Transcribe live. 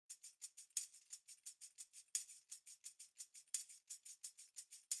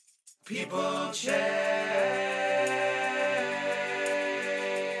People change.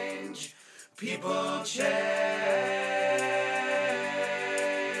 People change.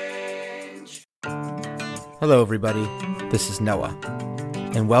 Hello, everybody. This is Noah,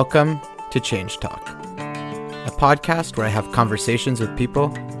 and welcome to Change Talk, a podcast where I have conversations with people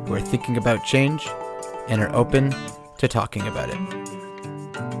who are thinking about change and are open to talking about it.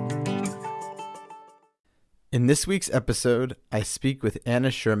 In this week's episode, I speak with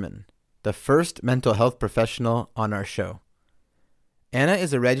Anna Sherman, the first mental health professional on our show. Anna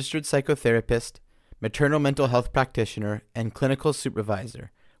is a registered psychotherapist, maternal mental health practitioner, and clinical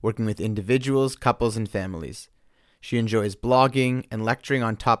supervisor, working with individuals, couples, and families. She enjoys blogging and lecturing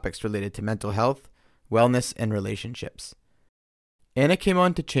on topics related to mental health, wellness, and relationships. Anna came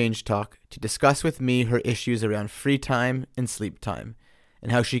on to Change Talk to discuss with me her issues around free time and sleep time,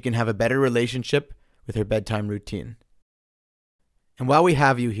 and how she can have a better relationship with her bedtime routine. And while we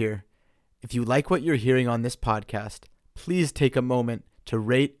have you here, if you like what you're hearing on this podcast, please take a moment to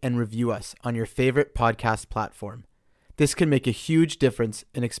rate and review us on your favorite podcast platform. This can make a huge difference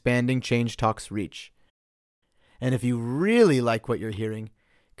in expanding Change Talk's reach. And if you really like what you're hearing,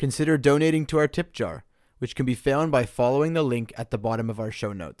 consider donating to our tip jar, which can be found by following the link at the bottom of our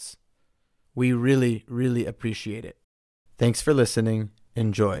show notes. We really, really appreciate it. Thanks for listening.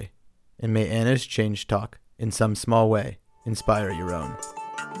 Enjoy. And may Anna's Change Talk, in some small way, inspire your own.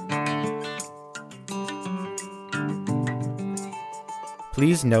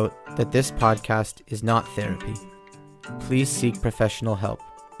 Please note that this podcast is not therapy. Please seek professional help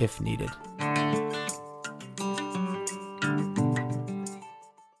if needed.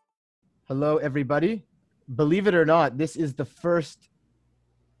 Hello, everybody. Believe it or not, this is the first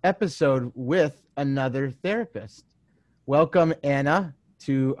episode with another therapist. Welcome, Anna,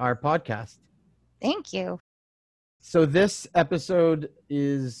 to our podcast. Thank you. So this episode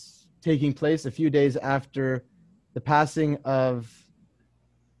is taking place a few days after the passing of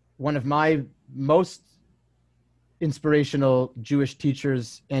one of my most inspirational Jewish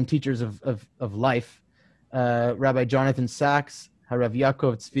teachers and teachers of life, Rabbi Jonathan Sacks, Harav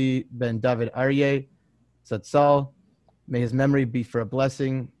Yaakov Tzvi ben David Aryeh, Zatzal. May his memory be for a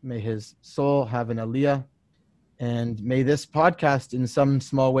blessing. May his soul have an aliyah. And may this podcast in some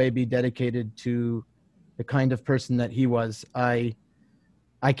small way be dedicated to the kind of person that he was.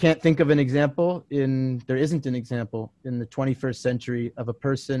 I can't think of an example there isn't an example in the 21st century of a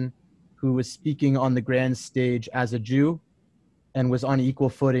person who was speaking on the grand stage as a Jew and was on equal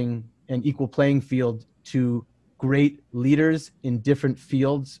footing and equal playing field to great leaders in different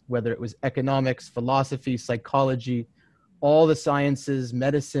fields, whether it was economics, philosophy, psychology, all the sciences,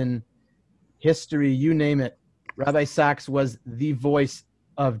 medicine, history, you name it. Rabbi Sacks was the voice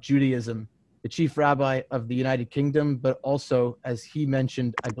of Judaism, the chief rabbi of the United Kingdom, but also, as he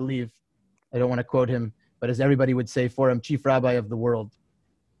mentioned, I believe, I don't want to quote him, but as everybody would say for him, chief rabbi of the world.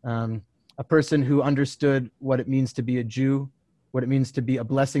 A person who understood what it means to be a Jew, what it means to be a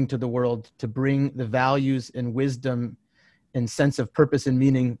blessing to the world, to bring the values and wisdom and sense of purpose and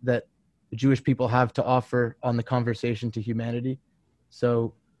meaning that the Jewish people have to offer on the conversation to humanity.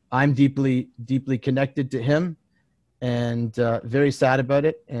 So I'm deeply, deeply connected to him and very sad about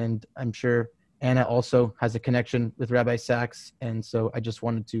it. And I'm sure Anna also has a connection with Rabbi Sacks. And so I just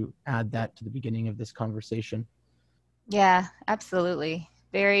wanted to add that to the beginning of this conversation. Yeah, absolutely.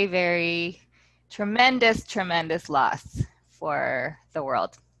 Very, very tremendous loss for the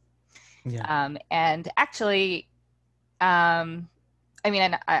world. Yeah. And actually, I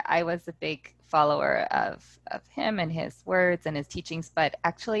was a big follower of him and his words and his teachings, but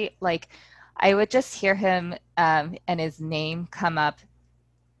actually, I would just hear him and his name come up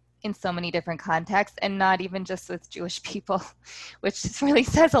in so many different contexts, and not even just with Jewish people, which really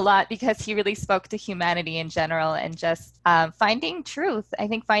says a lot because he really spoke to humanity in general and just finding truth. I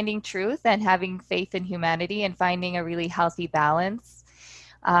think finding truth and having faith in humanity and finding a really healthy balance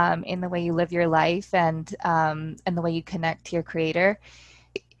in the way you live your life and the way you connect to your Creator.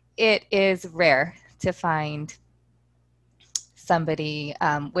 It is rare to find somebody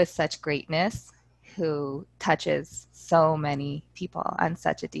with such greatness who touches so many people on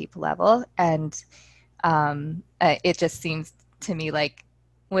such a deep level. And it just seems to me like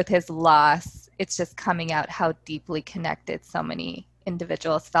with his loss, it's just coming out how deeply connected so many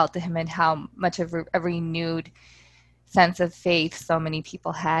individuals felt to him and how much of a renewed sense of faith so many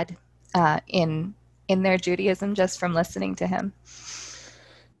people had in their Judaism just from listening to him.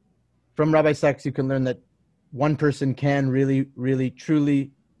 From Rabbi Sacks, you can learn that one person can really, really,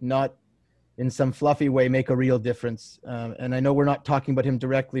 truly, not in some fluffy way, make a real difference. And I know we're not talking about him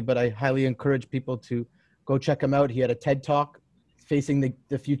directly, but I highly encourage people to go check him out. He had a TED Talk facing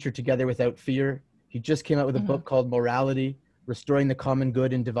the future together without fear. He just came out with a book called Morality, Restoring the Common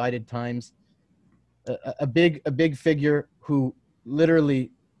Good in Divided Times. A big figure who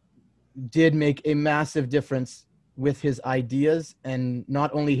literally did make a massive difference with his ideas, and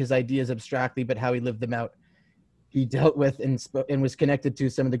not only his ideas abstractly, but how he lived them out. He dealt with and was connected to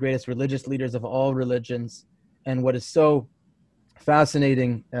some of the greatest religious leaders of all religions. And what is so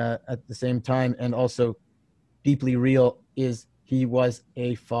fascinating at the same time, and also deeply real, is he was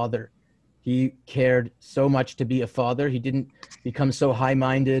a father. He cared so much to be a father. He didn't become so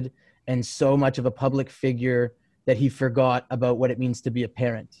high-minded and so much of a public figure that he forgot about what it means to be a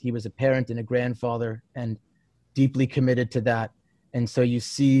parent. He was a parent and a grandfather, and deeply committed to that. And so you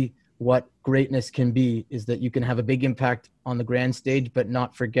see what greatness can be, is that you can have a big impact on the grand stage, but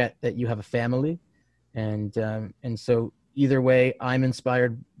not forget that you have a family. And so either way, I'm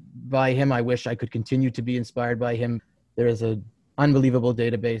inspired by him. I wish I could continue to be inspired by him. There is an unbelievable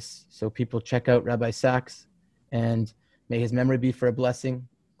database. So people check out Rabbi Sacks, and may his memory be for a blessing.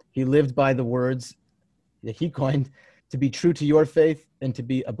 He lived by the words that he coined: to be true to your faith and to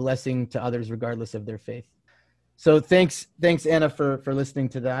be a blessing to others regardless of their faith. So thanks Anna for listening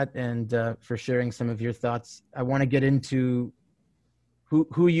to that, and for sharing some of your thoughts. I want to get into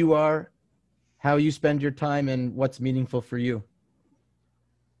who you are, how you spend your time, and what's meaningful for you.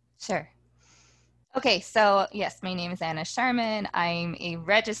 Sure. Okay, so yes, my name is Anna Sharman. I'm a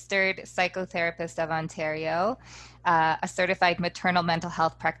registered psychotherapist of Ontario, a certified maternal mental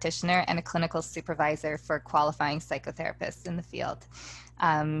health practitioner, and a clinical supervisor for qualifying psychotherapists in the field.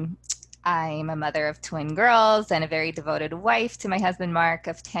 I'm a mother of twin girls and a very devoted wife to my husband, Mark,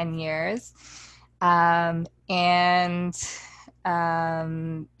 of 10 years. Yes,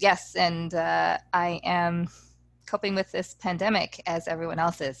 I am coping with this pandemic as everyone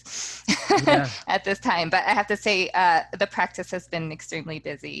else is at this time. But I have to say, the practice has been extremely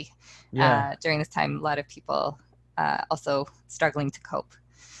busy during this time. A lot of people also struggling to cope.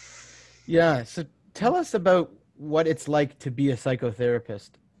 Yeah. So tell us about what it's like to be a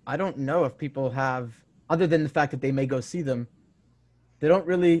psychotherapist. I don't know if people have, other than the fact that they may go see them, they don't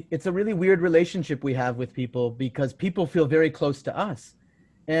really, it's a really weird relationship we have with people, because people feel very close to us.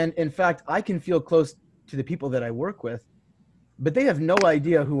 And in fact, I can feel close to the people that I work with, but they have no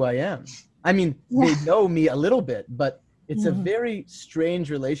idea who I am. I mean, they know me a little bit, but it's a very strange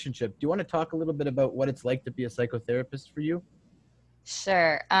relationship. Do you want to talk a little bit about what it's like to be a psychotherapist for you?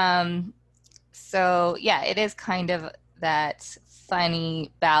 Sure. So yeah, it is kind of that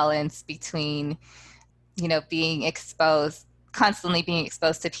funny balance between, constantly being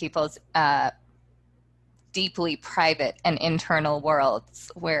exposed to people's deeply private and internal worlds,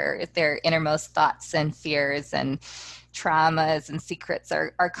 where their innermost thoughts and fears and traumas and secrets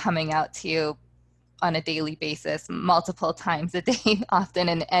are coming out to you on a daily basis, multiple times a day often.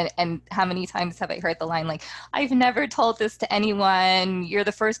 And how many times have I heard the line like, I've never told this to anyone, you're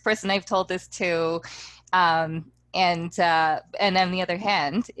the first person I've told this to. And on the other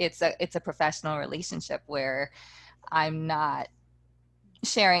hand, it's a professional relationship where I'm not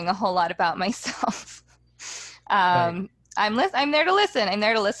sharing a whole lot about myself. Right. I'm there to listen. I'm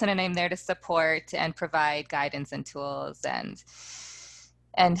there to listen, and I'm there to support and provide guidance and tools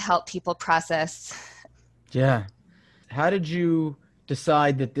and help people process. Yeah. How did you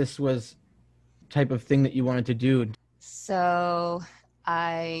decide that this was the type of thing that you wanted to do? So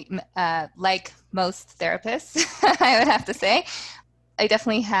I, like most therapists, I would have to say, I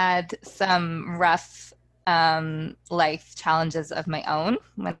definitely had some rough life challenges of my own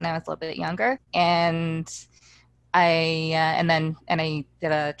when I was a little bit younger. And I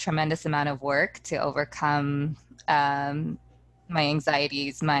did a tremendous amount of work to overcome my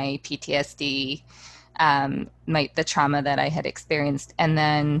anxieties, my PTSD, the trauma that I had experienced. And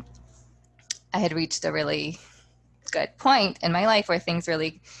then I had reached a really good point in my life where things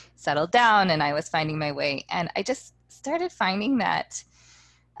really settled down and I was finding my way. And I just started finding that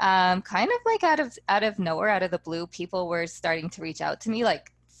kind of like out of nowhere, out of the blue, people were starting to reach out to me,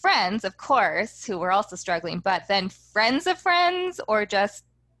 like friends, of course, who were also struggling, but then friends of friends, or just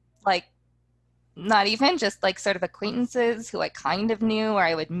like not even, just like sort of acquaintances who I kind of knew, or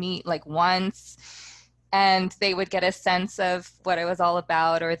I would meet like once, and they would get a sense of what I was all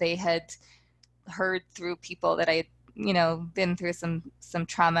about, or they had heard through people that I had, been through some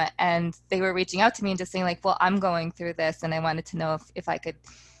trauma, and they were reaching out to me and just saying like, well, I'm going through this and I wanted to know if I could,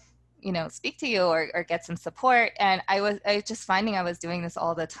 speak to you or get some support. And I was just finding I was doing this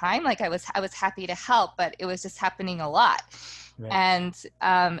all the time. Like I was happy to help, but it was just happening a lot. Right. And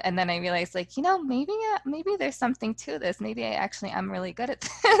then I realized like, maybe there's something to this. Maybe I actually am really good at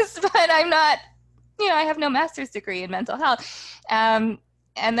this, but I'm not, I have no master's degree in mental health. And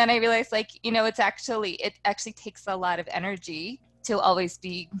then I realized, like, it actually takes a lot of energy to always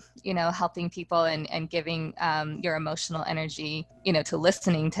be, helping people and giving your emotional energy, to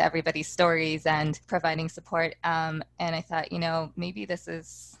listening to everybody's stories and providing support. And I thought, maybe this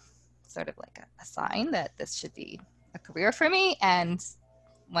is sort of like a sign that this should be a career for me. And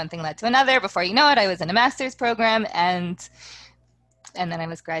one thing led to another. Before you know it, I was in a master's program, and then I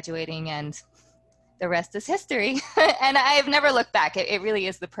was graduating, and the rest is history. And I've never looked back. It really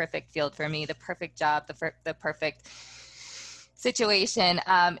is the perfect field for me, the perfect job, the perfect situation.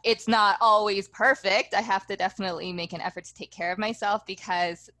 It's not always perfect. I have to definitely make an effort to take care of myself,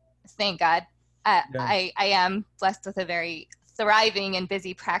 because thank God, I am blessed with a very thriving and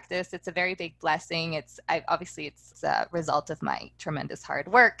busy practice. It's a very big blessing. It's a result of my tremendous hard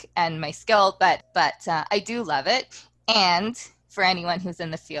work and my skill, but I do love it. And for anyone who's in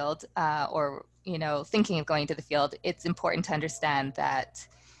the field or thinking of going to the field, it's important to understand that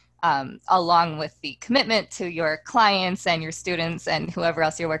along with the commitment to your clients and your students and whoever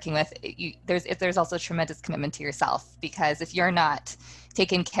else you're working with, there's also a tremendous commitment to yourself, because if you're not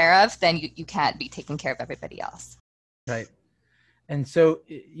taken care of, then you can't be taking care of everybody else. Right. And so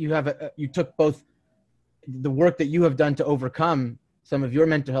you took both the work that you have done to overcome some of your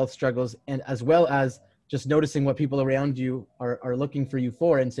mental health struggles, and as well as just noticing what people around you are looking for you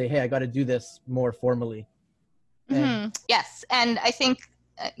for, and say, hey, I got to do this more formally. Yes. And I think,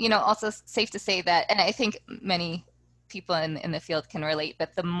 also safe to say that, and I think many people in the field can relate,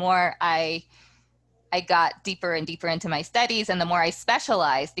 but the more I got deeper and deeper into my studies, and the more I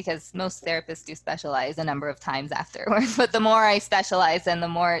specialized, because most therapists do specialize a number of times afterwards, but the more I specialized and the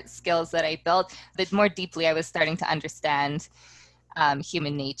more skills that I built, the more deeply I was starting to understand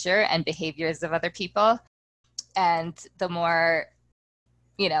human nature and behaviors of other people. And the more,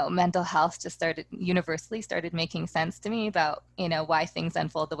 mental health just universally started making sense to me about, why things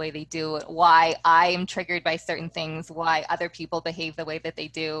unfold the way they do, why I am triggered by certain things, why other people behave the way that they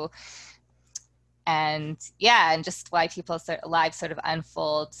do. And just why people's lives sort of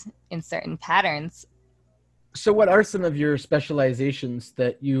unfold in certain patterns. So what are some of your specializations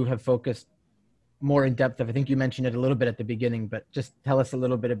that you have focused more in depth of? I think you mentioned it a little bit at the beginning, but just tell us a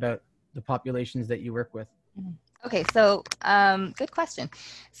little bit about the populations that you work with. Okay, so good question.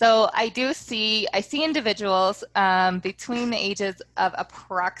 So I see individuals between the ages of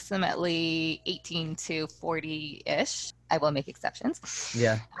approximately 18 to 40-ish. I will make exceptions.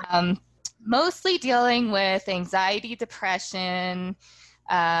 Yeah. Mostly dealing with anxiety, depression,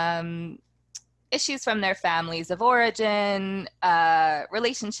 issues from their families of origin,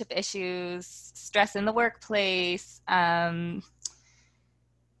 relationship issues, stress in the workplace,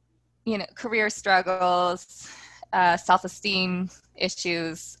 career struggles, self-esteem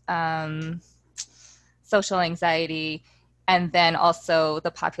issues, social anxiety, and then also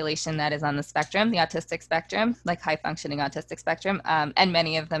the population that is on the spectrum, the autistic spectrum, like high-functioning autistic spectrum. And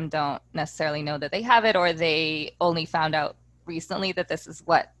many of them don't necessarily know that they have it, or they only found out recently that this is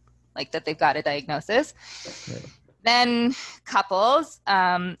that they've got a diagnosis. Right. Then couples,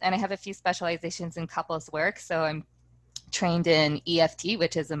 and I have a few specializations in couples work. So I'm trained in EFT,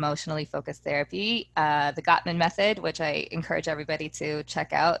 which is emotionally focused therapy, the Gottman method, which I encourage everybody to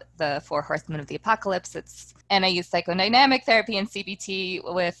check out, the 4 Horsemen of the Apocalypse. And I use psychodynamic therapy and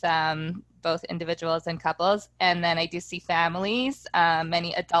CBT with both individuals and couples. And then I do see families,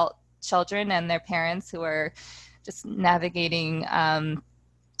 many adult children and their parents who are just navigating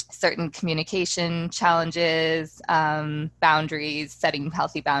certain communication challenges, boundaries, setting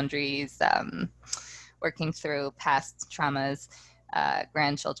healthy boundaries, working through past traumas,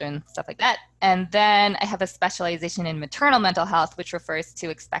 grandchildren, stuff like that. And then I have a specialization in maternal mental health, which refers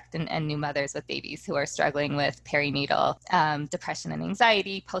to expectant and new mothers with babies who are struggling with perinatal depression and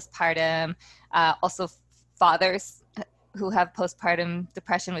anxiety, postpartum, also fathers who have postpartum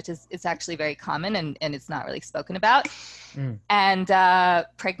depression, which is actually very common and it's not really spoken about, and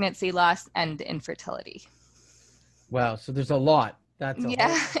pregnancy loss and infertility. Wow. So there's a lot. That's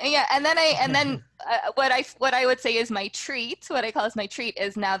yeah. And then what I would say is my treat, what I call is my treat,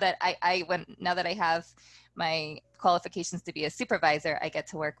 is now that I have my qualifications to be a supervisor, I get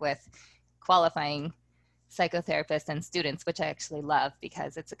to work with qualifying psychotherapists and students, which I actually love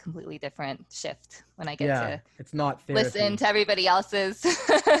because it's a completely different shift when I get to it's not therapy. Listen to everybody else's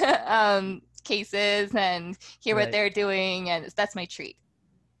cases and hear what they're doing, and that's my treat.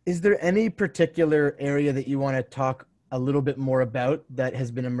 Is there any particular area that you want to talk a little bit more about that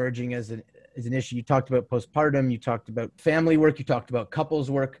has been emerging as an issue? You talked about postpartum, you talked about family work, you talked about couples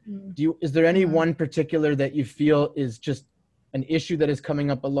work. Is there any one particular that you feel is just an issue that is coming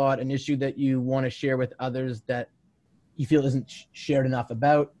up a lot, an issue that you want to share with others that you feel isn't shared enough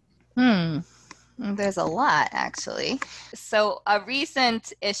about? There's a lot, actually. So a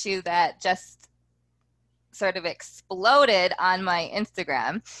recent issue that just sort of exploded on my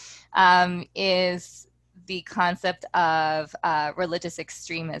Instagram is the concept of religious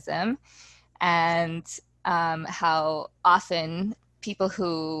extremism, and how often people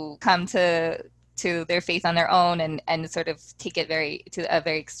who come to their faith on their own and sort of take it to a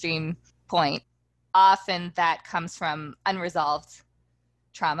very extreme point, often that comes from unresolved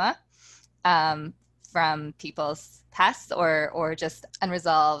trauma from people's past, or just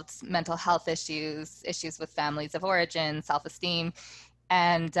unresolved mental health issues with families of origin, self-esteem.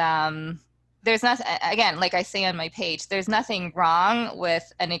 And there's not, again, like I say on my page, there's nothing wrong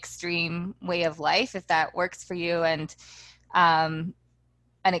with an extreme way of life if that works for you. And an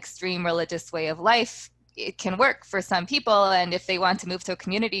extreme religious way of life, it can work for some people. And if they want to move to a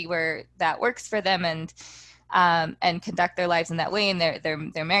community where that works for them and conduct their lives in that way, and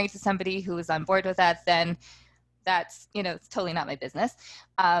they're married to somebody who is on board with that, then that's, it's totally not my business.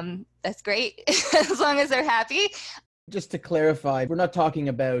 That's great as long as they're happy. Just to clarify, we're not talking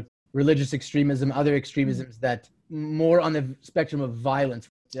about religious extremism, other extremisms that more on the spectrum of violence.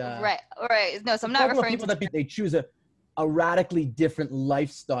 Right. No, so I'm not referring to people that they choose a radically different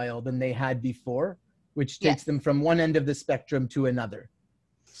lifestyle than they had before, which takes them from one end of the spectrum to another.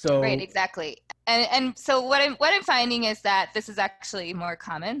 So right, exactly. And so what I'm finding is that this is actually more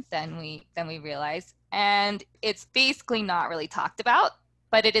common than we realize, and it's basically not really talked about,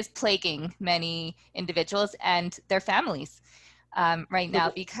 but it is plaguing many individuals and their families right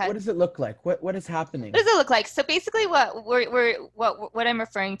now. Because what does it look like? What is happening? What does it look like? So basically, what I'm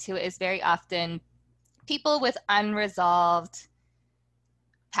referring to is very often people with unresolved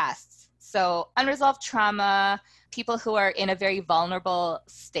pasts. So unresolved trauma, people who are in a very vulnerable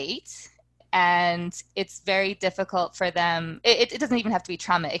state, and it's very difficult for them. It doesn't even have to be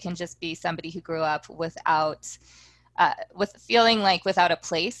trauma. It can just be somebody who grew up with feeling like without a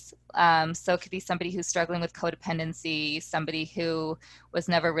place. So it could be somebody who's struggling with codependency, somebody who was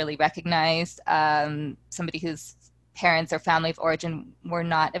never really recognized, somebody whose parents or family of origin were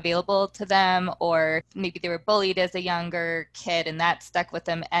not available to them, or maybe they were bullied as a younger kid and that stuck with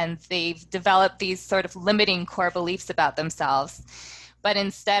them, and they've developed these sort of limiting core beliefs about themselves. But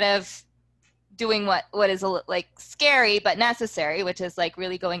instead of doing what is like scary but necessary, which is like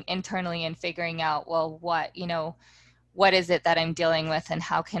really going internally and figuring out, well, what is it that I'm dealing with, and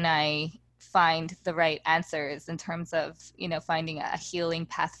how can I find the right answers in terms of, finding a healing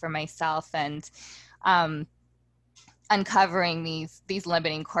path for myself, and uncovering these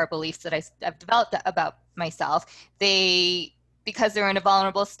limiting core beliefs that I've developed about myself. Because they're in a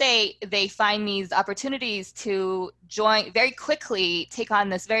vulnerable state, they find these opportunities to very quickly take on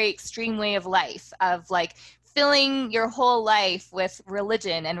this very extreme way of life, of like filling your whole life with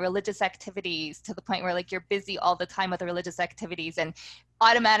religion and religious activities, to the point where like you're busy all the time with religious activities, and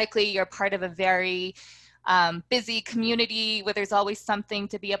automatically you're part of a very busy community where there's always something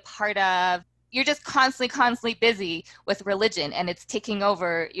to be a part of. You're just constantly busy with religion, and it's taking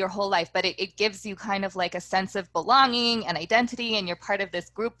over your whole life. But it gives you kind of like a sense of belonging and identity, and you're part of this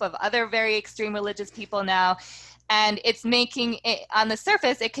group of other very extreme religious people now. And it's making it, on the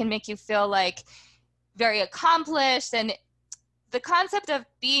surface, it can make you feel like very accomplished. And the concept of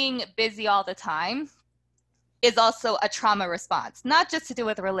being busy all the time is also a trauma response, not just to do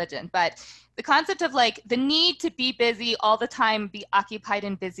with religion, but the concept of like the need to be busy all the time, be occupied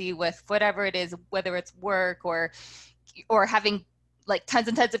and busy with whatever it is, whether it's work or having like tons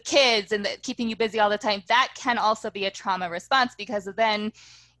and tons of kids and keeping you busy all the time. That can also be a trauma response, because then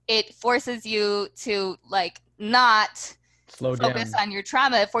it forces you to like not focus on your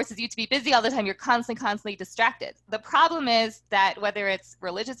trauma. It forces you to be busy all the time. You're constantly distracted. The problem is that whether it's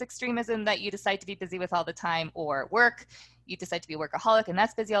religious extremism that you decide to be busy with all the time, or work, you decide to be a workaholic and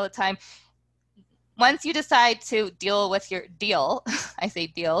that's busy all the time. Once you decide to I say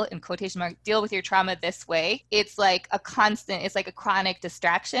deal in quotation marks, deal with your trauma this way, it's like a chronic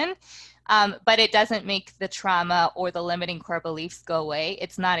distraction. But it doesn't make the trauma or the limiting core beliefs go away.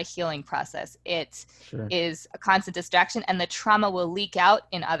 It's not a healing process. It is a constant distraction, and the trauma will leak out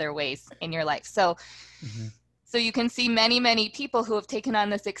in other ways in your life. So, So you can see many people who have taken on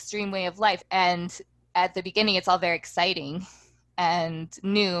this extreme way of life, and at the beginning, it's all very exciting and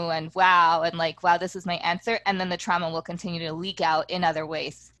new and wow, this is my answer. And then the trauma will continue to leak out in other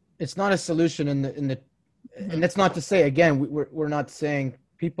ways. It's not a solution and that's not to say, again, we're not saying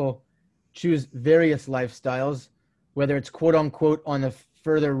people choose various lifestyles, whether it's quote unquote on the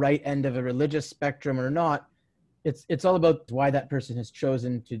further right end of a religious spectrum or not. it's all about why that person has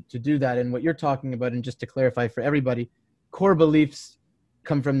chosen to do that. And what you're talking about, and just to clarify for everybody, core beliefs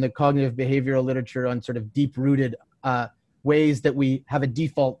come from the cognitive behavioral literature on sort of deep-rooted ways that we have a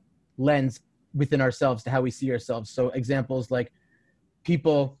default lens within ourselves to how we see ourselves. So examples like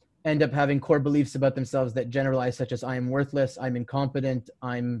people end up having core beliefs about themselves that generalize, such as I am worthless, I'm incompetent,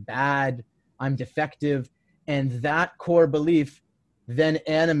 I'm bad, I'm defective. And that core belief then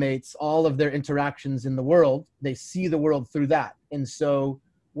animates all of their interactions in the world. They see the world through that. And so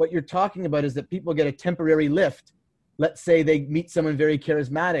what you're talking about is that people get a temporary lift. Let's say they meet someone very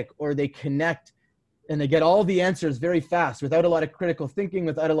charismatic, or they connect and they get all the answers very fast without a lot of critical thinking,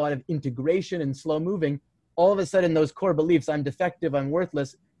 without a lot of integration and slow moving. All of a sudden, those core beliefs, I'm defective, I'm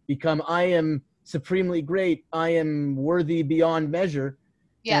worthless, become I am supremely great, I am worthy beyond measure.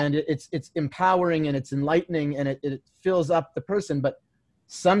 Yeah. And it's empowering and it's enlightening, and it fills up the person. But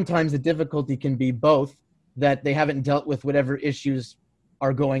sometimes the difficulty can be both, that they haven't dealt with whatever issues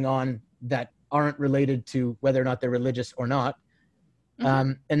are going on that aren't related to whether or not they're religious or not.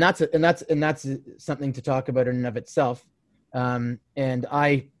 And that's something to talk about in and of itself. And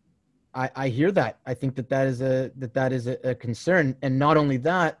I hear that. I think that is a concern. And not only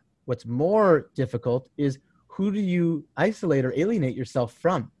that, what's more difficult is, who do you isolate or alienate yourself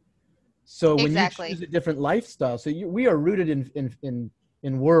from? So when you choose a different lifestyle, so we are rooted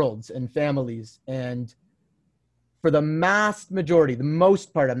in worlds and families, and for the mass majority, the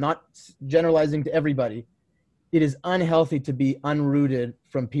most part, I'm not generalizing to everybody, it is unhealthy to be unrooted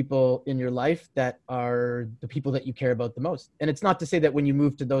from people in your life that are the people that you care about the most. And it's not to say that when you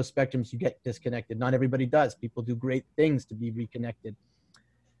move to those spectrums, you get disconnected. Not everybody does. People do great things to be reconnected.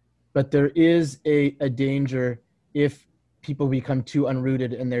 But there is a danger if people become too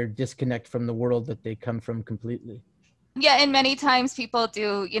unrooted and they're disconnect from the world that they come from completely. Yeah, and many times people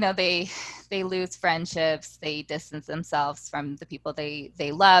do, they lose friendships, they distance themselves from the people they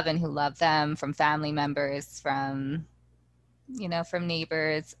love and who love them, from family members, from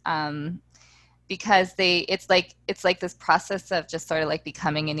neighbors, because it's like this process of just sort of like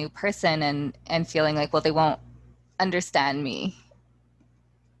becoming a new person and feeling like, well, they won't understand me,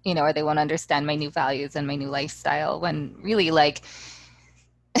 or they won't understand my new values and my new lifestyle, when really like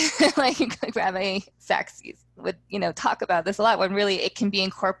Rabbi Sacks would, talk about this a lot, when really it can be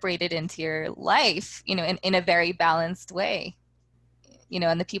incorporated into your life, in a very balanced way,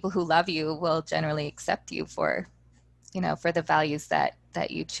 and the people who love you will generally accept you for the values that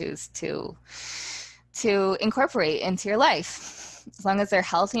you choose to incorporate into your life, as long as they're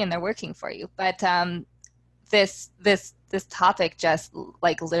healthy and they're working for you. But this topic just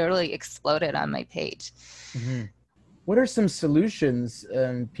like literally exploded on my page. Mm-hmm. What are some solutions,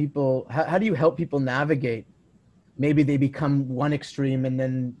 people, how do you help people navigate? Maybe they become one extreme and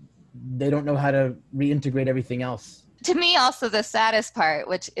then they don't know how to reintegrate everything else. To me, also the saddest part,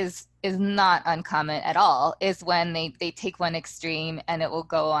 which is not uncommon at all, is when they take one extreme and it will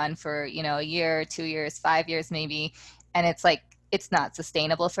go on for, a year, 2 years, 5 years maybe, and it's like, it's not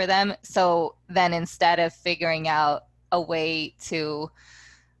sustainable for them. So then instead of figuring out a way to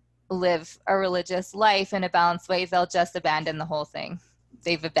live a religious life in a balanced way, they'll just abandon the whole thing.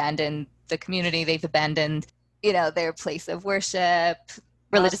 They've abandoned the community, they've abandoned, their place of worship,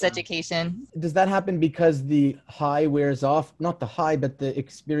 religious education. Does that happen because the high wears off? Not the high, but the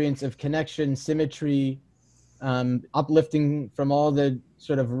experience of connection, symmetry, uplifting from all the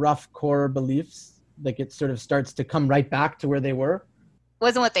sort of rough core beliefs, like it sort of starts to come right back to where they were?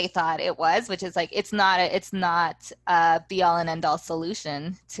 Wasn't what they thought it was, which is like, it's not a be all and end all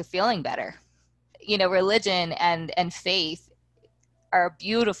solution to feeling better. Religion and faith are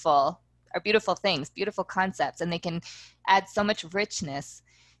beautiful things, beautiful concepts, and they can add so much richness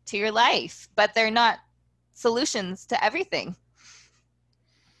to your life, but they're not solutions to everything.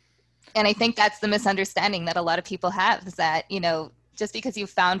 And I think that's the misunderstanding that a lot of people have, is that, just because you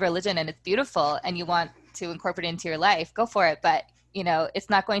found religion and it's beautiful and you want to incorporate it into your life, go for it. But it's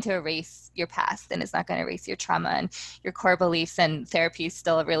not going to erase your past, and it's not going to erase your trauma and your core beliefs, and therapy is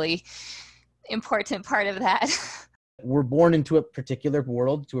still a really important part of that. We're born into a particular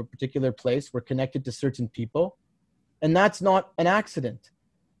world, to a particular place. We're connected to certain people, and that's not an accident.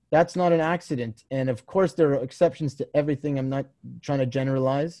 That's not an accident. And of course, there are exceptions to everything. I'm not trying to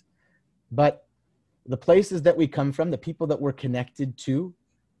generalize, but the places that we come from, the people that we're connected to,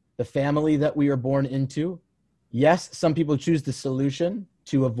 the family that we are born into, yes, some people choose the solution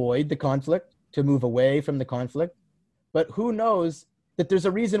to avoid the conflict, to move away from the conflict, but who knows that there's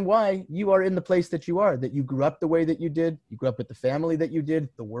a reason why you are in the place that you are, that you grew up the way that you did, you grew up with the family that you did,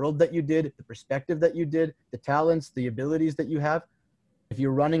 the world that you did, the perspective that you did, the talents, the abilities that you have. If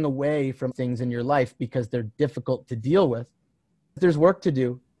you're running away from things in your life because they're difficult to deal with, there's work to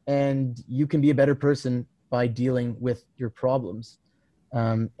do, and you can be a better person by dealing with your problems.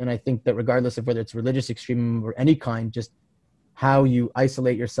 And I think that regardless of whether it's religious extremism or any kind, just how you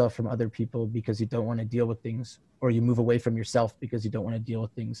isolate yourself from other people because you don't want to deal with things, or you move away from yourself because you don't want to deal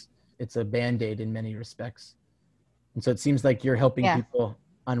with things, it's a Band-Aid in many respects. And so it seems like you're helping people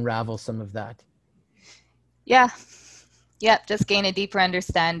unravel some of that. Yeah. Yep. Just gain a deeper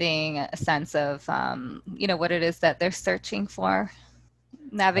understanding, a sense of, what it is that they're searching for,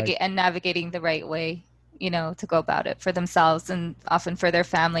 navigating the right way, to go about it for themselves and often for their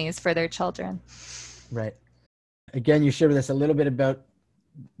families, for their children. Right. Again, you shared with us a little bit about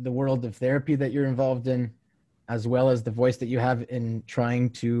the world of therapy that you're involved in, as well as the voice that you have in trying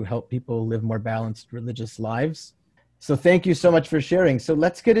to help people live more balanced religious lives. So thank you so much for sharing. So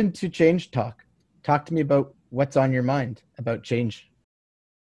let's get into change talk. Talk to me about what's on your mind about change.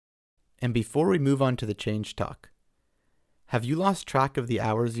 And before we move on to the change talk, have you lost track of the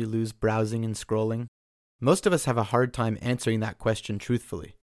hours you lose browsing and scrolling? Most of us have a hard time answering that question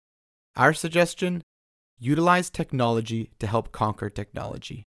truthfully. Our suggestion? Utilize technology to help conquer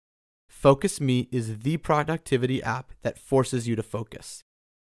technology. Focus Me is the productivity app that forces you to focus.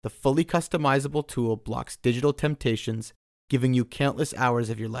 The fully customizable tool blocks digital temptations, giving you countless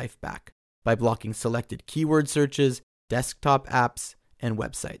hours of your life back by blocking selected keyword searches, desktop apps, and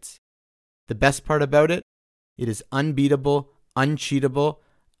websites. The best part about it? It is unbeatable, uncheatable,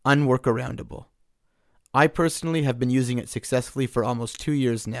 unworkaroundable. I personally have been using it successfully for almost 2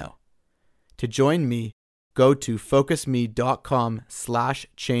 years now. To join me, go to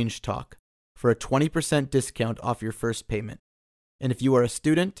focusme.com/changetalk for a 20% discount off your first payment. And if you are a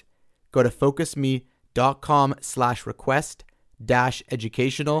student, go to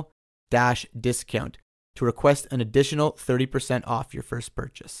focusme.com/request-educational-discount to request an additional 30% off your first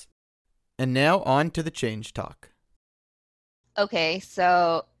purchase. And now on to the change talk. Okay,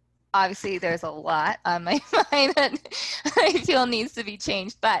 so obviously there's a lot on my mind that I feel needs to be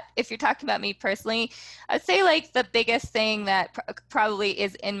changed. But if you're talking about me personally, I'd say like the biggest thing that probably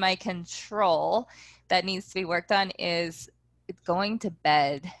is in my control that needs to be worked on is going to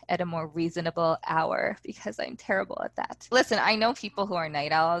bed at a more reasonable hour, because I'm terrible at that. Listen, I know people who are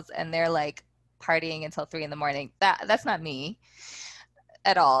night owls and they're like partying until 3 a.m. That's not me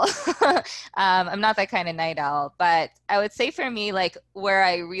at all. I'm not that kind of night owl, but I would say for me, like where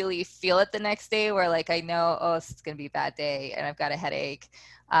I really feel it the next day, where like I know, oh, it's going to be a bad day and I've got a headache,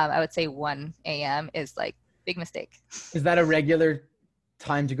 I would say 1 a.m. is like big mistake. Is that a regular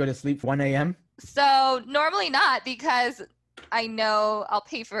time to go to sleep, 1 a.m.? So normally not, because I know I'll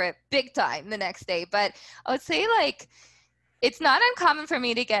pay for it big time the next day. But I would say like it's not uncommon for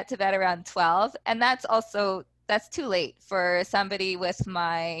me to get to bed around 12. And that's too late for somebody with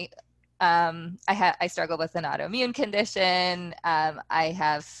my, I struggle with an autoimmune condition. I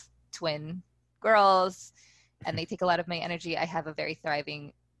have twin girls and they take a lot of my energy. I have a very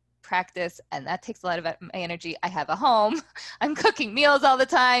thriving practice and that takes a lot of my energy. I have a home. I'm cooking meals all the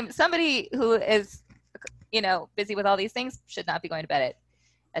time. Somebody who is, busy with all these things should not be going to bed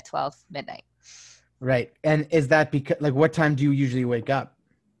at 12 midnight. Right. And is that because, like, what time do you usually wake up?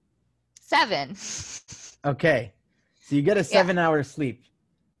 7. Okay. So you get a 7-hour sleep.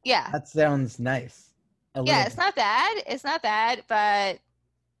 Yeah. That sounds nice. It's not bad. It's not bad. But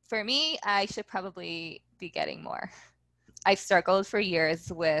for me, I should probably be getting more. I've struggled for years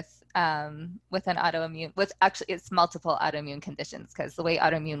with an autoimmune, it's multiple autoimmune conditions, because the way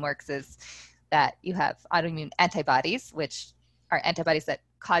autoimmune works is that you have autoimmune antibodies, which are antibodies that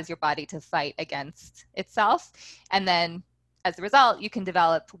cause your body to fight against itself. And then as a result, you can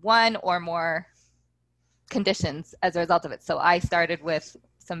develop one or more conditions as a result of it. So I started with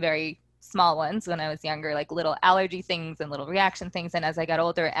some very small ones when I was younger, like little allergy things and little reaction things. And as I got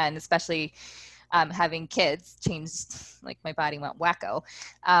older, and especially having kids changed, like my body went wacko.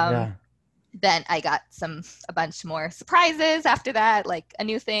 Then I got a bunch more surprises after that, like a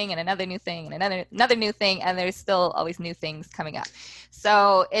new thing and another new thing and another new thing. And there's still always new things coming up.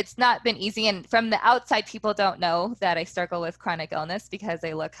 So it's not been easy. And from the outside, people don't know that I struggle with chronic illness because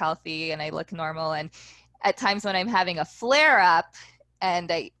I look healthy and I look normal. And at times when I'm having a flare up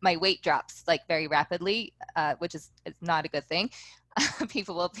and my weight drops like very rapidly, which is not a good thing.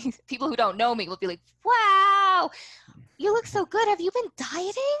 People who don't know me will be like, wow, you look so good. Have you been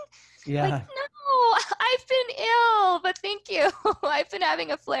dieting? Yeah. Like, no, I've been ill, but thank you. I've been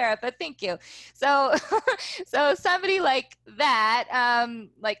having a flare up, but thank you. So somebody like that,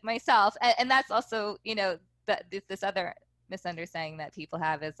 like myself, and that's also, this other misunderstanding that people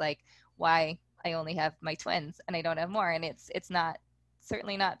have is like why I only have my twins and I don't have more. And it's not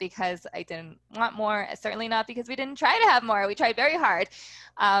Certainly not because I didn't want more. Certainly not because we didn't try to have more. We tried very hard.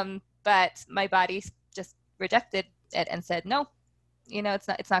 But my body just rejected it and said, no, it's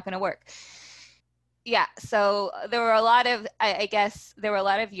not going to work. Yeah. So there were a lot of, I guess there were a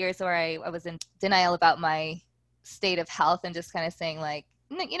lot of years where I was in denial about my state of health and just kind of saying like,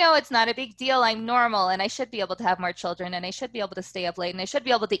 it's not a big deal. I'm normal and I should be able to have more children and I should be able to stay up late and I should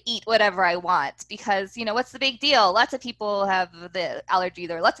be able to eat whatever I want because, what's the big deal? Lots of people have the allergies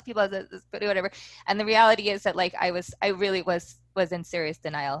or lots of people have this, whatever. And the reality is that like I really was in serious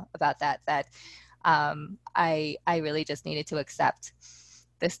denial about that I really just needed to accept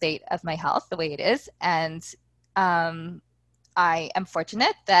the state of my health the way it is. And I am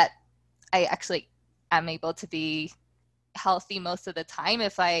fortunate that I actually am able to be healthy most of the time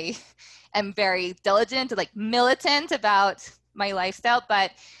if I am very diligent, like militant about my lifestyle.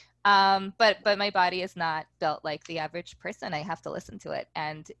 But my body is not built like the average person. I have to listen to it,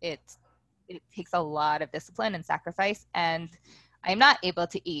 and it takes a lot of discipline and sacrifice. And I'm not able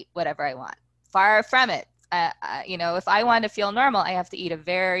to eat whatever I want. Far from it. If I want to feel normal, I have to eat a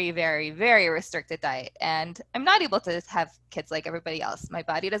very, very, very restricted diet, and I'm not able to have kids like everybody else. My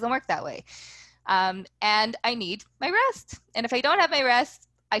body doesn't work that way. And I need my rest. And if I don't have my rest,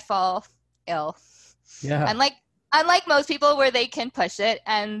 I fall ill. Yeah. Unlike most people where they can push it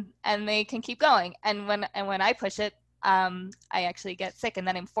and they can keep going. And when I push it, I actually get sick, and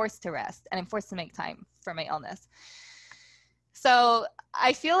then I'm forced to rest and I'm forced to make time for my illness. So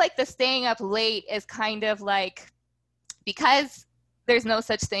I feel like the staying up late is kind of like, because there's no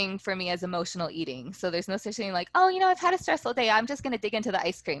such thing for me as emotional eating. So there's no such thing like, I've had a stressful day, I'm just going to dig into the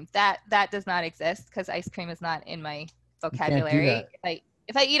ice cream. That does not exist because ice cream is not in my vocabulary.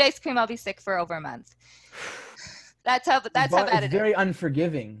 If I eat ice cream, I'll be sick for over a month. That's how bad it is. It's very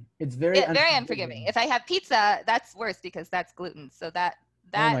unforgiving. It's very unforgiving. If I have pizza, that's worse because that's gluten. So that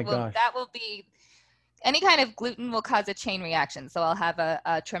will be, any kind of gluten will cause a chain reaction. So I'll have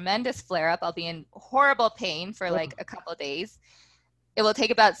a tremendous flare up. I'll be in horrible pain for like a couple of days. It will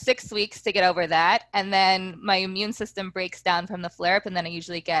take about 6 weeks to get over that. And then my immune system breaks down from the flare up. And then I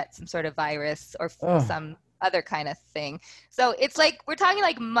usually get some sort of virus or some other kind of thing. So it's like, we're talking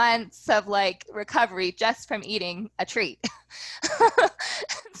like months of like recovery just from eating a treat.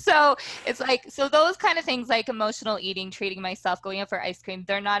 So it's like, so those kind of things like emotional eating, treating myself, going out for ice cream,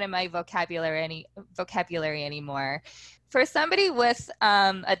 they're not in my vocabulary anymore. For somebody with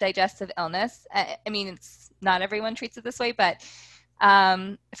a digestive illness, I mean, it's not everyone treats it this way, but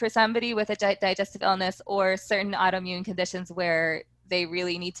for somebody with a digestive illness or certain autoimmune conditions where they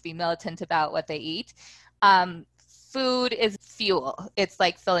really need to be militant about what they eat, food is fuel. It's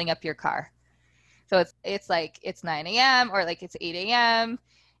like filling up your car. So it's like it's 9 a.m. or like it's 8 a.m.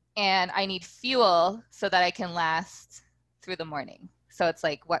 and I need fuel so that I can last through the morning. So it's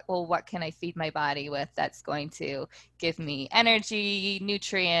like, what can I feed my body with that's going to give me energy,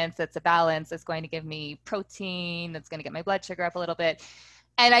 nutrients, that's a balance, that's going to give me protein, that's going to get my blood sugar up a little bit.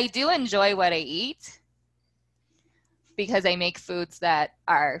 And I do enjoy what I eat because I make foods that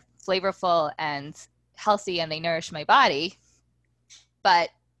are flavorful and healthy and they nourish my body. But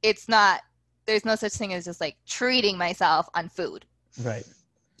there's no such thing as just like treating myself on food. Right.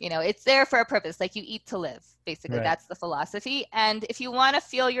 It's there for a purpose. Like you eat to live, basically. Right. That's the philosophy. And if you want to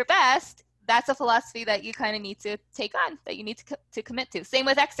feel your best, that's a philosophy that you kind of need to take on, that you need to commit to. Same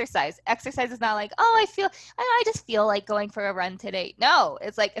with exercise. Exercise is not like, I just feel like going for a run today. No,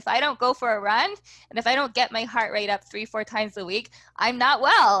 it's like, if I don't go for a run and if I don't get my heart rate up 3-4 times a week, I'm not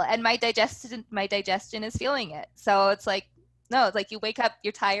well. And my digestion is feeling it. So it's like, no, it's like you wake up,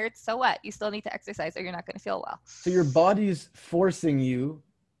 you're tired. So what? You still need to exercise or you're not going to feel well. So your body's forcing you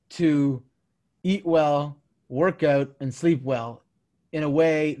to eat well, work out, and sleep well in a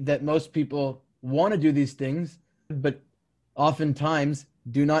way that most people want to do these things, but oftentimes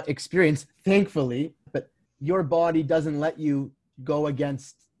do not experience, thankfully. But your body doesn't let you go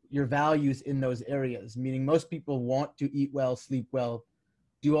against your values in those areas, meaning most people want to eat well, sleep well,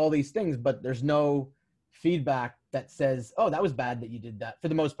 do all these things, but there's no feedback that says, oh, that was bad that you did that, for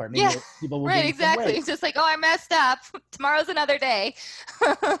the most part. Maybe people will right, exactly. It's just like, oh, I messed up. Tomorrow's another day.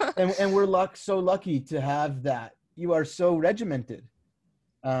 and we're so lucky to have that. You are so regimented.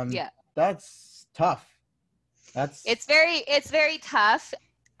 That's tough. It's very tough.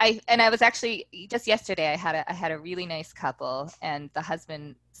 I was actually just yesterday, I had a really nice couple, and the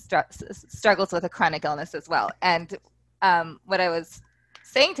husband struggles with a chronic illness as well. And what I was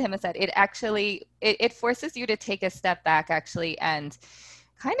saying to him is that it forces you to take a step back actually and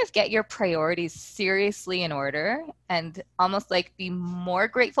kind of get your priorities seriously in order and almost like be more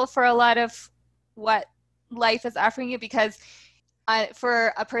grateful for a lot of what life is offering you, because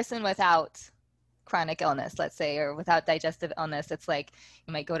for a person without chronic illness, let's say, or without digestive illness, it's like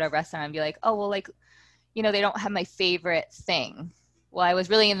you might go to a restaurant and be like, oh, well, like, they don't have my favorite thing. Well, I was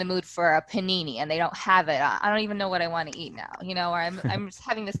really in the mood for a panini and they don't have it. I don't even know what I want to eat now, or I'm just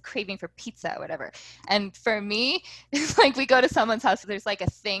having this craving for pizza or whatever. And for me, it's like we go to someone's house, there's like a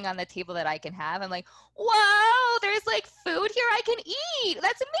thing on the table that I can have. I'm like, wow, there's like food here I can eat.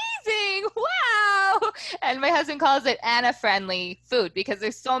 That's amazing. Wow. And my husband calls it Anna-friendly food because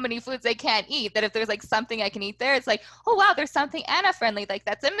there's so many foods I can't eat that if there's like something I can eat there, it's like, oh, wow, there's something Anna-friendly. Like,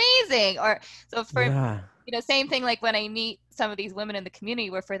 that's amazing. Or so for same thing, like when I meet some of these women in the community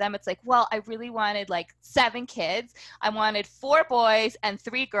where for them it's like, well, I really wanted like 7 kids. I wanted 4 boys and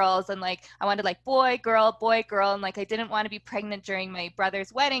 3 girls. And like, I wanted like boy, girl. And like, I didn't want to be pregnant during my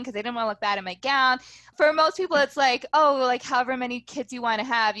brother's wedding because I didn't want to look bad in my gown. For most people, it's like, oh, like however many kids you want to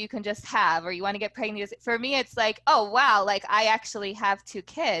have, you can just have, or you want to get pregnant. For me, it's like, oh, wow, like I actually have 2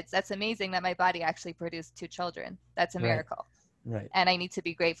 kids. That's amazing that my body actually produced 2 children. That's a miracle. Right. And I need to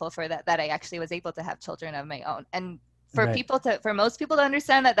be grateful for that I actually was able to have children of my own. And for most people to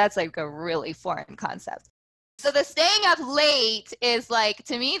understand that, that's like a really foreign concept. So the staying up late is like,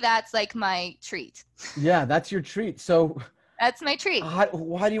 to me, that's like my treat. Yeah, that's your treat. So that's my treat.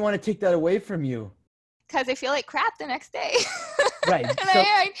 Why do you want to take that away from you? Because I feel like crap the next day. Right.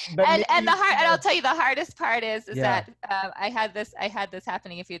 And I'll tell you, the hardest part is that I had this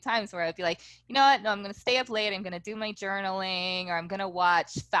happening a few times where I'd be like, you know what? No, I'm going to stay up late. I'm going to do my journaling, or I'm going to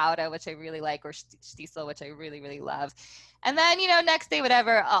watch Fauda, which I really like, or Stiesel, which I really, really love. And then, next day,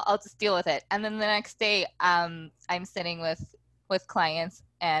 whatever, I'll just deal with it. And then the next day, I'm sitting with clients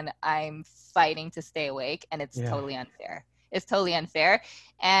and I'm fighting to stay awake, and it's totally unfair. It's totally unfair.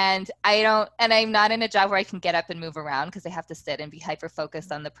 And I'm not in a job where I can get up and move around because I have to sit and be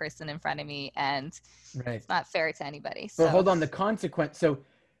hyper-focused on the person in front of me. And it's not fair to anybody. So hold on, the consequence. So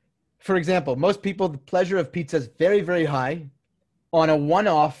for example, most people, the pleasure of pizza is very, very high. On a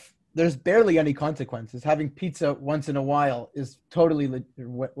one-off, there's barely any consequences. Having pizza once in a while is totally,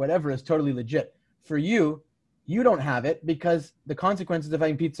 whatever is totally legit. For you, you don't have it because the consequences of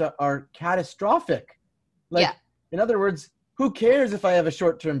having pizza are catastrophic. In other words, who cares if I have a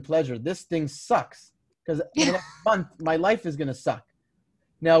short-term pleasure? This thing sucks because in the next month, my life is going to suck.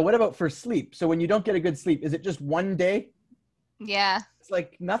 Now, what about for sleep? So when you don't get a good sleep, is it just one day? Yeah. It's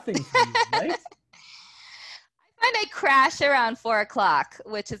like nothing for you, right? I find I crash around 4:00,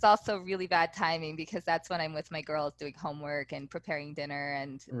 which is also really bad timing because that's when I'm with my girls doing homework and preparing dinner.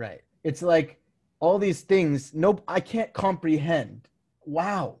 And right. It's like all these things, nope, I can't comprehend.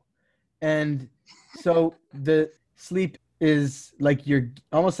 Wow. And so the sleep is like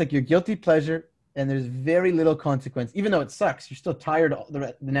almost like your guilty pleasure, and there's very little consequence. Even though it sucks, you're still tired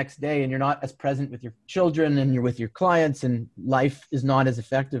the next day, and you're not as present with your children, and you're with your clients, and life is not as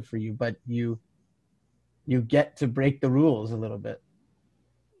effective for you. But you get to break the rules a little bit.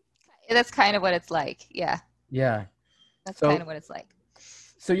 That's kind of what it's like. Yeah. Yeah. That's kind of what it's like.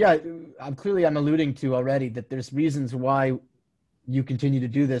 So yeah, I'm alluding to already that there's reasons why you continue to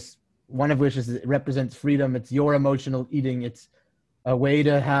do this. One of which is it represents freedom. It's your emotional eating. It's a way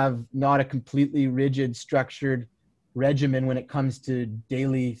to have not a completely rigid, structured regimen when it comes to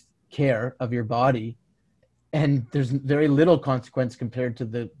daily care of your body. And there's very little consequence compared to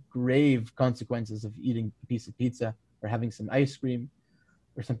the grave consequences of eating a piece of pizza or having some ice cream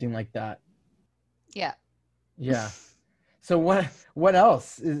or something like that. Yeah. Yeah. So what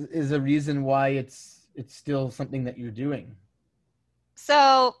else is a reason why it's still something that you're doing?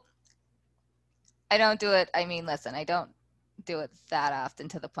 So I don't do it. I mean, listen, I don't do it that often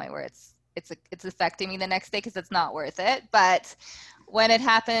to the point where it's affecting me the next day because it's not worth it. But when it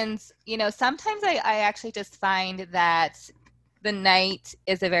happens, sometimes I actually just find that the night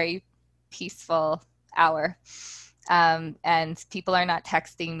is a very peaceful hour. And people are not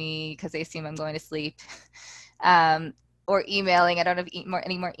texting me because they assume I'm going to sleep. Or emailing. I don't have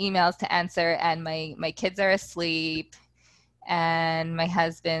any more emails to answer. And my kids are asleep. And my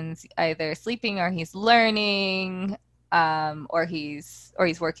husband's either sleeping or he's learning, or he's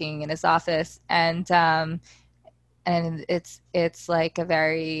working in his office, and it's like a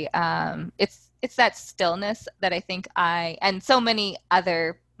very it's that stillness that I think and so many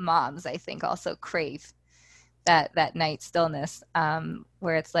other moms I think also crave that night stillness,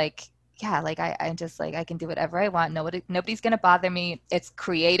 where it's like, yeah, like I just like I can do whatever I want. Nobody's gonna bother me. It's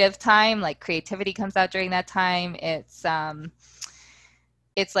creative time. Like creativity comes out during that time. It's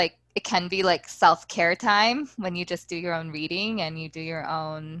like it can be like self-care time when you just do your own reading and you do your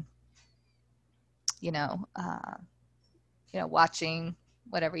own, watching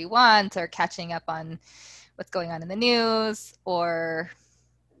whatever you want or catching up on what's going on in the news, or,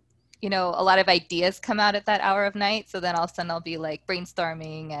 you know, a lot of ideas come out at that hour of night. So then all of a sudden I'll be like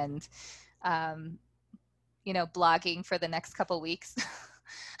brainstorming and, you know, blogging for the next couple weeks.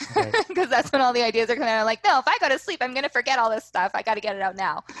 Because that's when all the ideas are coming out. I'm like, no, if I go to sleep, I'm going to forget all this stuff. I got to get it out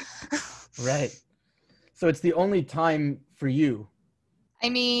now. Right. So it's the only time for you. I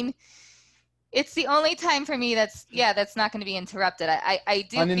mean, it's the only time for me that's not going to be interrupted. I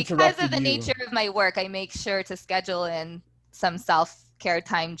do, because of the nature of my work, I make sure to schedule in some self-care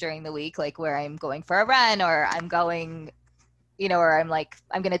time during the week, like where I'm going for a run, or I'm going, you know, or I'm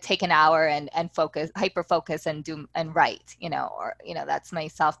going to take an hour and focus, hyper focus and write, you know, or, you know, that's my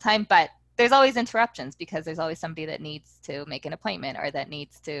self time. But there's always interruptions, because there's always somebody that needs to make an appointment, or that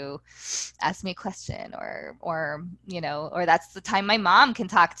needs to ask me a question, or, you know, or that's the time my mom can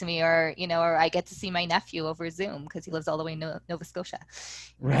talk to me, or, you know, or I get to see my nephew over Zoom because he lives all the way in Nova Scotia.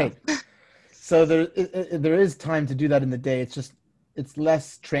 Right. So there is time to do that in the day. It's just, it's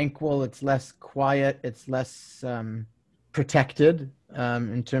less tranquil. It's less quiet. It's less, protected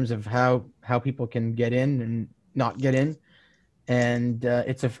in terms of how people can get in and not get in, and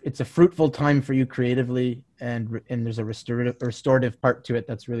it's a fruitful time for you creatively, and there's a restorative part to it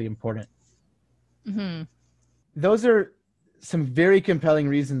that's really important. Mm-hmm. Those are some very compelling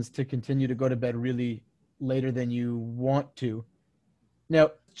reasons to continue to go to bed really later than you want to.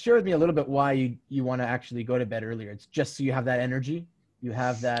 Now, share with me a little bit why you want to actually go to bed earlier. It's just so you have that energy. You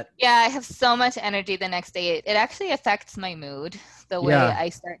have that. Yeah, I have so much energy the next day. It actually affects my mood, the way I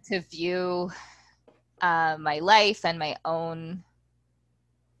start to view my life and my own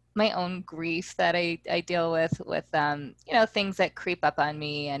grief that I deal with you know, things that creep up on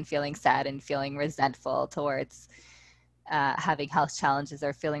me, and feeling sad and feeling resentful towards having health challenges,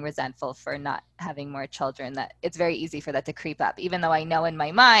 or feeling resentful for not having more children. That it's very easy for that to creep up, even though I know in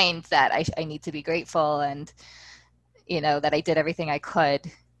my mind that I need to be grateful, and, you know, that I did everything I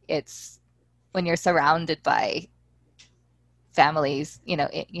could. It's when you're surrounded by families, you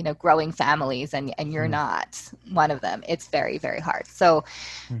know, growing families, and you're not one of them, it's very, very hard. So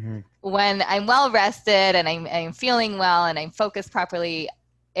when I'm well rested and I'm feeling well and I'm focused properly,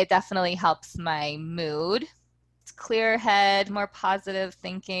 it definitely helps my mood. It's clear head, more positive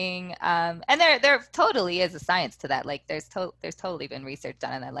thinking. And there totally is a science to that. Like there's totally been research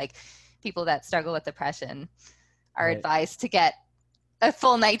done on that. Like people that struggle with depression are advised to get a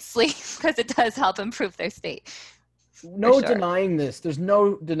full night's sleep, because it does help improve their state. Denying this. There's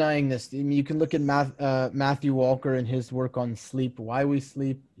no denying this. I mean, you can look at Matthew Walker and his work on sleep, why we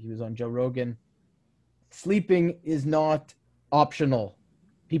sleep. He was on Joe Rogan. Sleeping is not optional.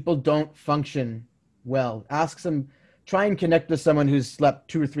 People don't function well. Try and connect with someone who's slept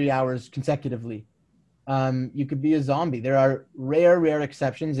 2 or 3 hours consecutively. You could be a zombie. There are rare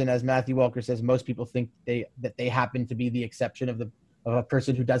exceptions, and as Matthew Walker says, most people think that they happen to be the exception of a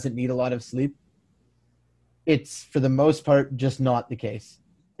person who doesn't need a lot of sleep. It's for the most part just not the case.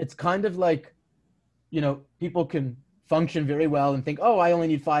 It's kind of like, you know, people can function very well and think, oh, I only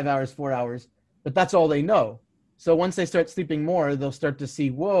need 5 hours, 4 hours, but that's all they know. So once they start sleeping more, they'll start to see,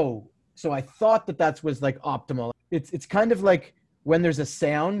 whoa, so I thought that was like optimal. It's kind of like when there's a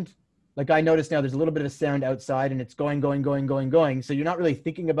sound. Like I notice now there's a little bit of a sound outside, and it's going. So you're not really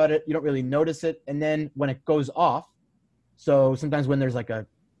thinking about it. You don't really notice it. And then when it goes off, so sometimes when there's like a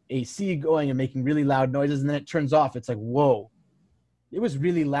AC going and making really loud noises, and then it turns off, it's like, whoa, it was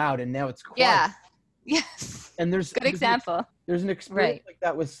really loud and now it's quiet. Yeah. Yes. And there's an example. There's an experience like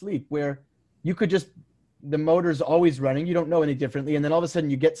that with sleep, where you could just, the motor's always running. You don't know any differently. And then all of a sudden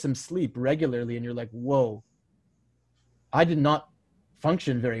you get some sleep regularly and you're like, whoa, I did not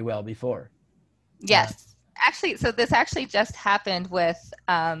function very well before. Yes. Actually, so this actually just happened with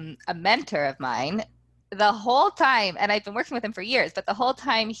a mentor of mine. The whole time, and I've been working with him for years, but the whole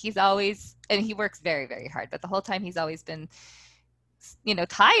time he's always, and he works very, very hard, but the whole time he's always been, you know,